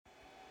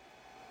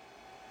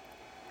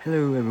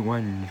Hello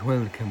everyone,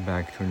 welcome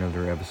back to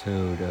another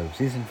episode of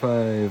Season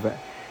 5,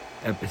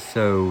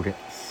 Episode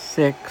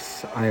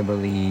 6, I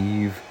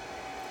believe.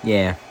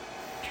 Yeah.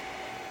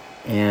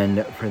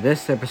 And for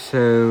this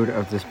episode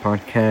of this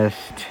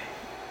podcast,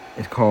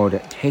 it's called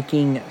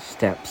Taking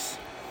Steps.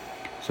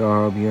 So I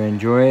hope you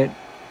enjoy it.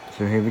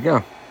 So here we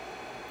go.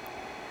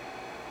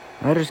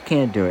 I just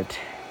can't do it,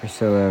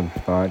 Priscilla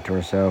thought to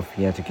herself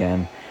yet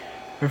again.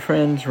 Her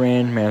friends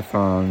ran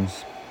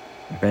marathons,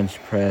 bench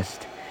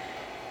pressed,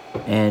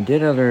 and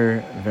did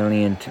other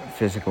valiant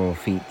physical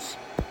feats,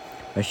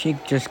 but she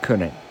just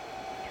couldn't.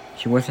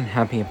 She wasn't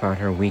happy about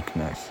her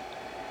weakness,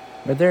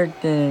 but there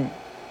didn't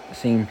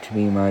seem to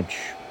be much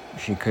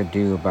she could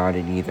do about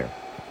it either.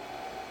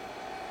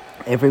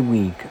 Every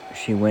week,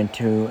 she went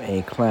to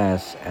a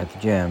class at the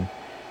gym.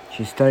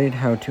 She studied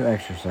how to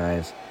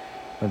exercise,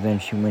 but then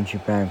she went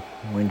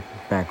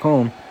back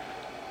home,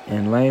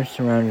 and life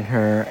surrounded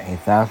her.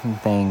 1,000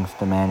 things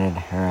demanded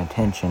her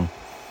attention.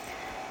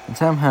 And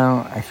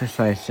somehow,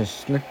 exercise just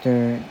slipped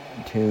her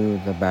to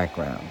the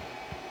background.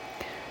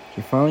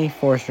 She finally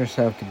forced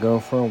herself to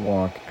go for a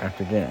walk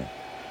after dinner.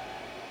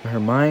 But her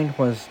mind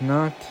was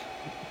not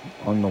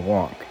on the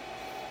walk,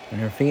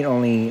 and her feet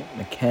only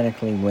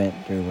mechanically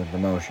went through the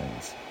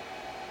motions.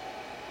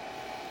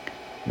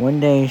 One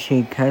day,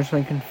 she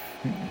casually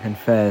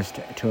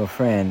confessed to a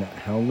friend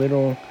how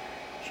little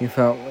she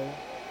felt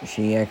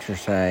she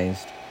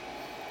exercised.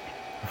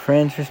 Her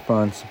friend's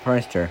response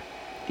surprised her.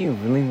 "Do you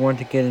really want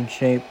to get in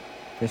shape,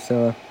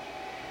 Priscilla?"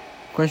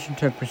 The question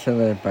took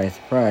Priscilla by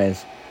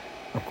surprise.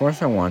 "Of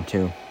course I want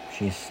to,"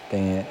 she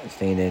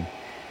stated,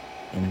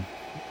 and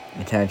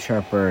a tad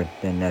sharper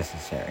than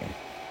necessary.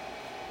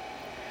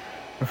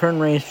 Her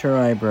friend raised her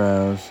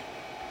eyebrows.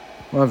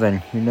 "Well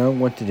then, you know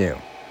what to do."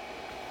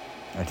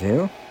 "I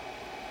do?"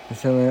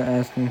 Priscilla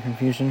asked in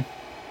confusion.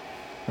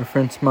 Her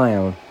friend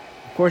smiled.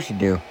 "Of course you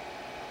do.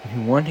 If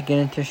you want to get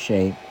into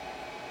shape,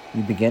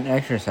 you begin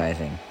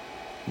exercising.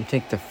 You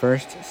take the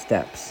first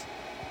steps,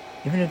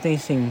 even if they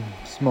seem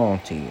small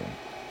to you,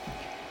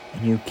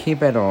 and you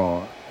keep at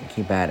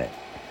it,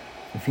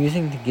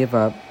 refusing to give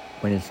up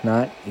when it's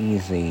not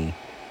easy.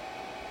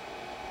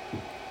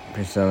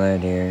 Priscilla,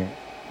 dear,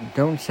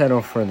 don't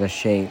settle for the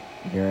shape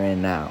you're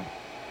in now.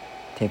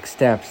 Take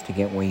steps to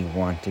get where you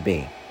want to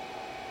be."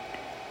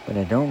 "But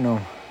I don't know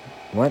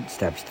what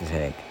steps to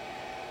take,"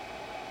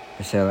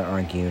 Priscilla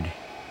argued.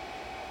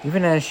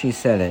 Even as she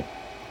said it,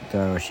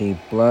 though, she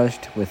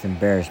blushed with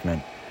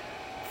embarrassment.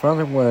 Her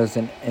father was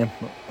an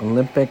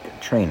Olympic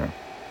trainer.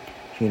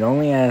 She'd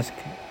only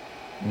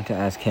need to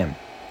ask him,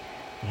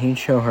 and he'd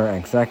show her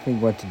exactly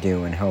what to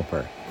do and help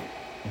her.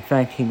 In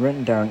fact, he'd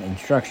written down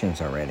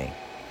instructions already.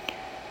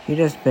 She'd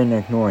just been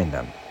ignoring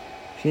them.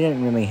 She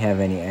didn't really have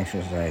any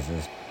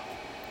excuses.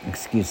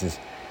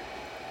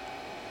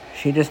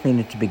 She just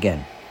needed to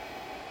begin.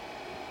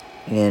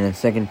 And in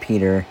 2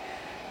 Peter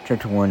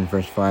chapter 1,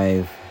 verse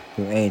 5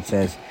 through 8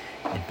 says,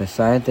 "And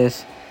beside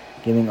this,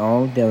 giving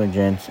all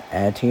diligence,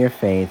 add to your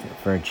faith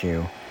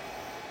virtue,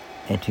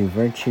 and to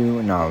virtue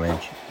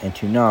knowledge, and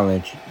to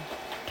knowledge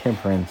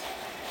temperance,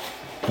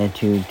 and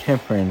to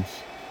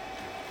temperance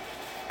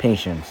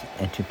patience,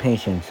 and to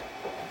patience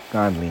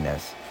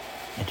godliness,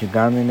 and to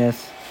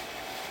godliness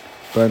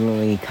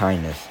brotherly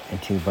kindness,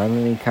 and to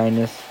brotherly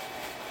kindness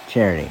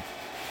charity.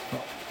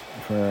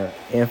 For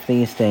if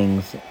these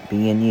things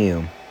be in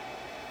you,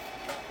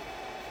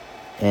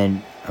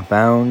 and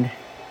abound,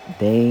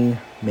 they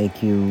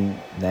make you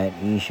that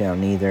ye shall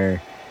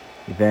neither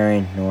be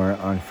barren nor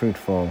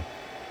unfruitful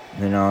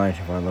in the knowledge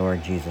of our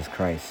Lord Jesus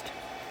Christ."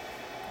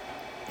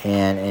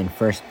 And in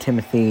 1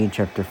 Timothy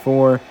chapter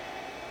 4,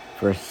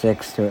 verse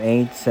 6 through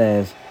 8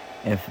 says,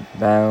 "If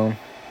thou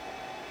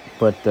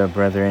put the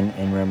brethren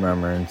in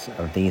remembrance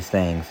of these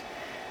things,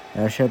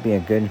 thou shalt be a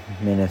good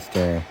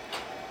minister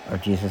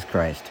of Jesus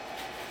Christ,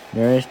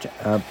 nourished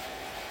up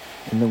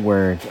in the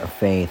words of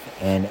faith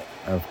and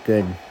of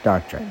good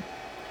doctrine,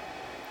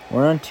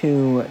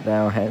 whereunto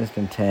thou hast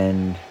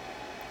attended,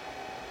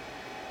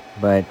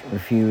 but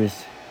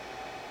refuse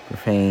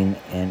profane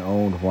and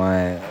old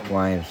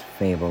wives'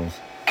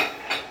 fables,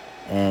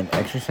 and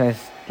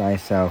exercise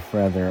thyself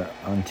rather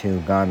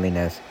unto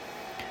godliness.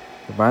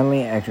 For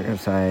bodily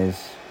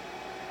exercise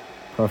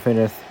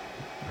profiteth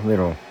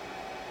little,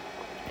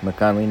 but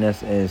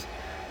godliness is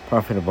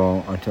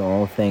profitable unto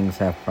all things,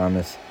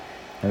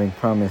 having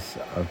promise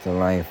of the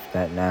life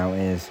that now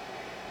is,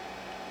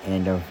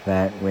 and of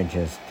that which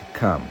is to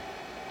come."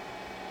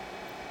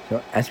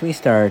 So as we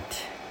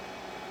start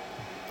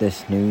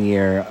this new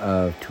year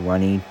of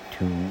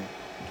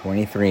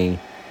 2023,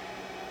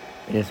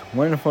 it is a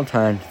wonderful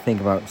time to think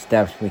about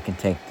steps we can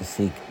take to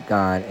seek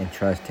God and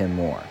trust Him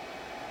more.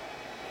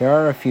 Here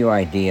are a few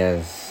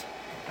ideas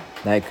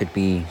that could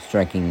be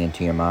striking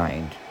into your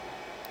mind.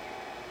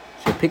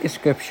 So pick a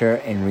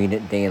scripture and read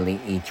it daily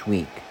each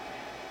week,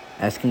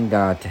 asking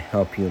God to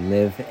help you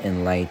live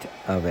in light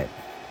of it.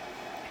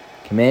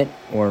 Commit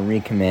or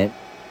recommit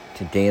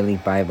to daily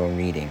Bible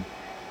reading.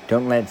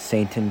 Don't let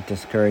Satan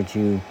discourage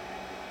you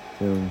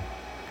through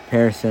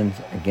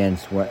comparisons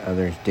against what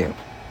others do.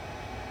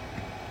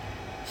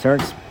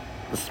 Start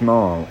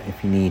small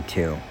if you need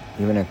to.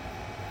 Even a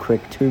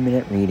quick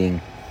 2-minute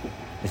reading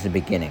is the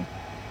beginning.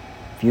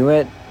 View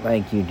it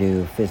like you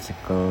do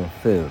physical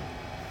food.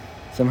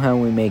 Somehow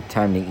we make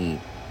time to eat,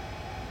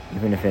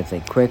 even if it's a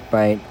quick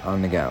bite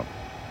on the go.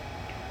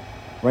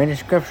 Write a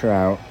scripture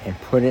out and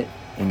put it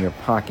in your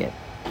pocket,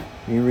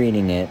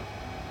 rereading it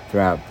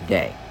throughout the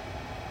day.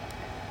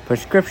 Put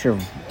scripture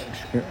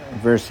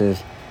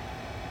verses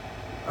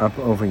up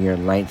over your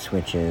light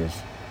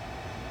switches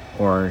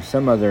or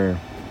some other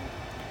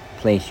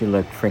place you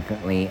look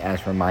frequently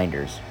as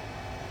reminders.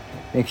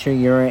 Make sure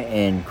you're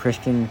in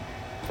Christian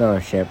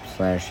fellowship /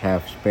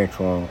 have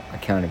spiritual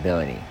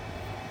accountability.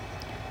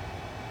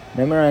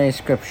 Memorize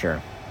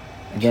scripture.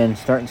 Again,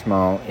 start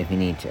small if you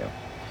need to.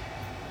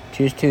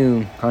 Choose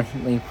to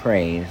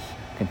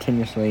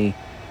continuously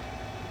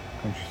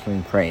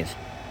praise.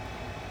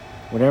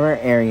 Whatever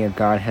area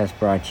God has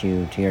brought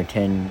to your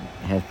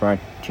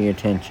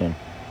attention,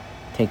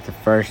 take the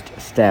first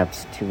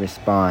steps to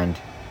respond,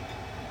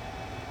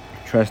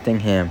 trusting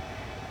Him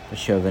to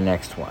show the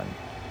next one.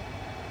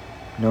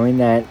 Knowing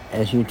that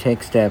as you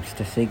take steps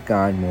to seek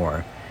God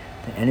more,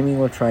 the enemy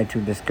will try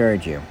to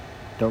discourage you.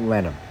 Don't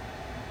let him.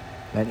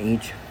 Let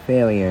each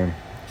failure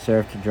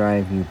serve to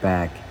drive you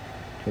back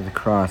to the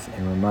cross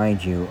and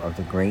remind you of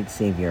the great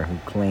Savior who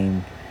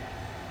claimed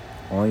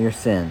all your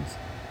sins,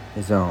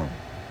 His own,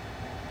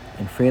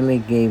 and freely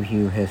gave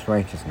you His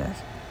righteousness.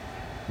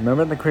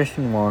 Remember, the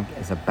Christian walk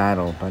is a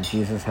battle, but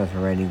Jesus has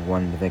already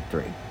won the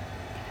victory.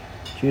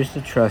 Choose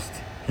to trust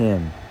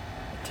Him.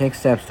 Take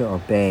steps to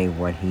obey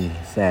what He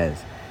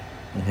says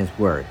in His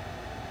Word.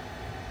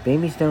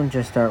 Babies don't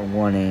just start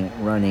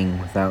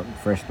running without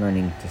first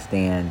learning to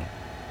stand,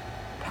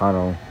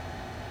 toddle,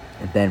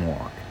 and then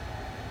walk.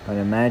 But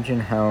imagine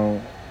how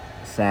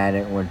sad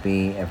it would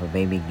be if a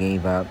baby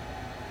gave up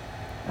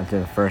after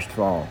the first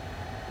fall,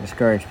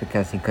 discouraged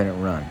because he couldn't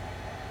run.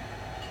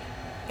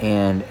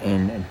 And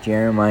in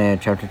Jeremiah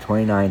chapter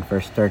 29,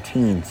 verse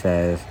 13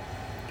 says,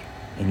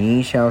 "And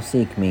ye shall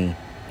seek me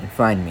and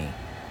find me,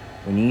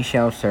 when ye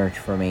shall search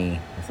for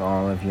me with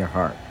all of your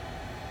heart."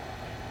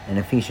 And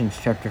Ephesians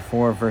chapter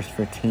 4, verse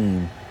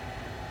 15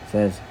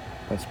 says,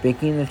 "But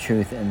speaking the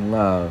truth in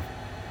love,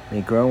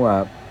 we grow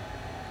up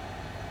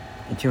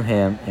into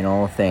Him in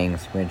all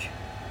things, which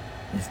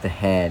is the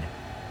head,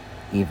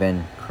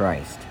 even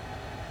Christ."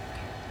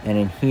 And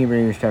in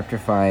Hebrews chapter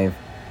 5,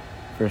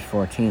 verse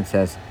 14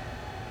 says,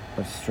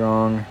 "But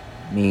strong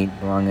meat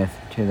belongeth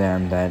to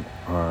them that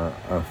are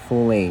of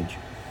full age,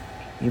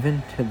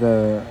 even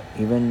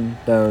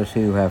those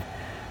who have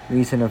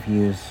reason of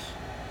use,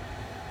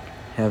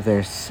 have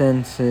their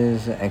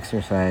senses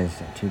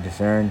exercised to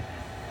discern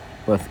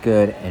both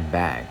good and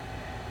bad."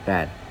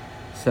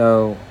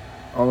 So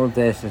all of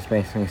this is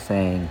basically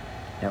saying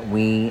that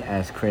we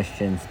as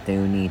Christians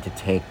do need to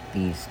take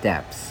these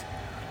steps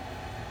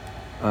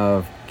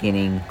of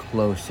getting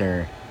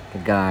closer to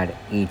God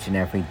each and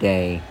every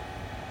day,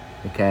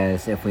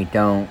 because if we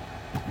don't,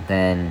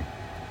 then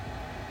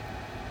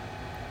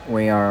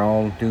we are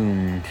all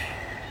doomed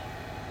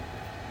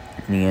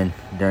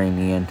during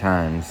the end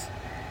times,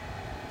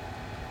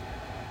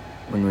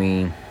 when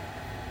we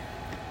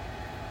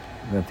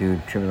go through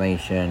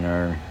tribulation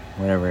or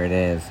whatever it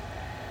is.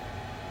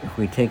 If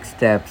we take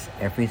steps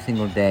every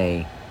single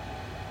day,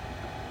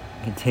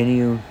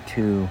 continue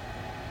to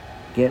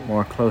get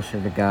more closer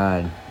to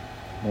God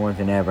more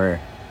than ever,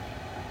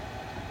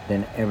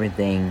 then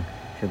everything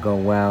should go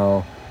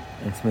well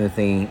and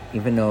smoothly,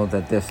 even though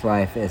that this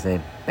life is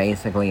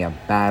basically a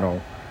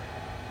battle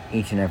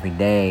each and every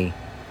day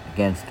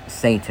against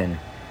Satan.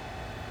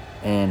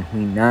 And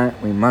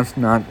we must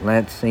not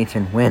let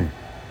Satan win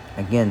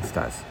against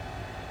us.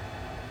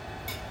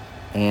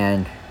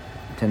 And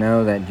to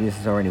know that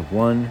Jesus already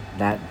won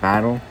that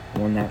battle,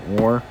 won that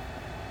war,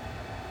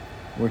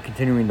 we're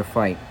continuing to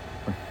fight.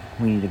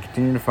 We need to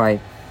continue to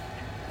fight,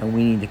 and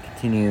we need to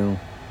continue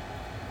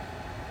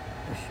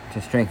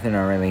to strengthen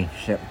our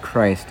relationship with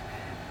Christ,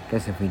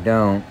 because if we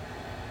don't,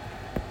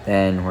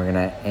 then we're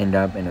going to end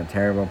up in a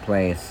terrible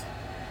place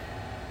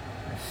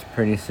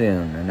pretty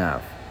soon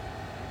enough.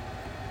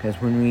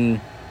 Because when we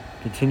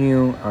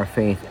continue our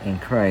faith in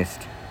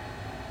Christ,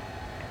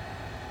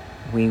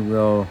 we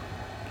will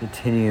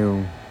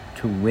continue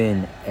to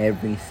win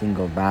every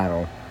single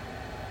battle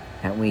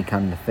that we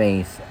come to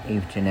face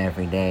each and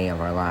every day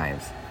of our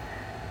lives.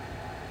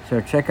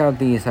 So check out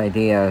these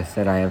ideas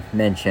that I have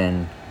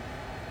mentioned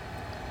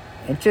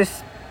and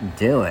just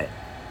do it.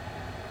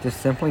 Just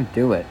simply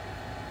do it.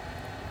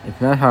 It's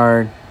not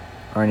hard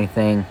or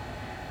anything.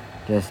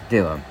 Just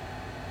do them.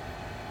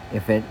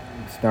 If it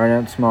start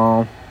out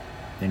small,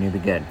 then you'll be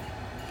good.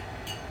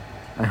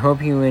 I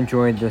hope you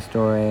enjoyed this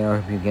story. I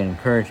hope you get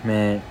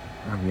encouragement.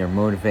 I hope you're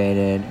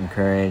motivated,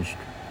 encouraged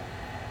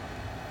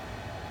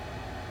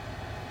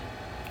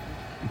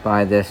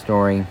by this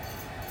story.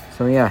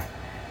 So yeah,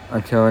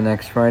 until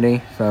next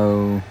Friday.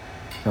 So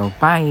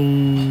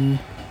bye.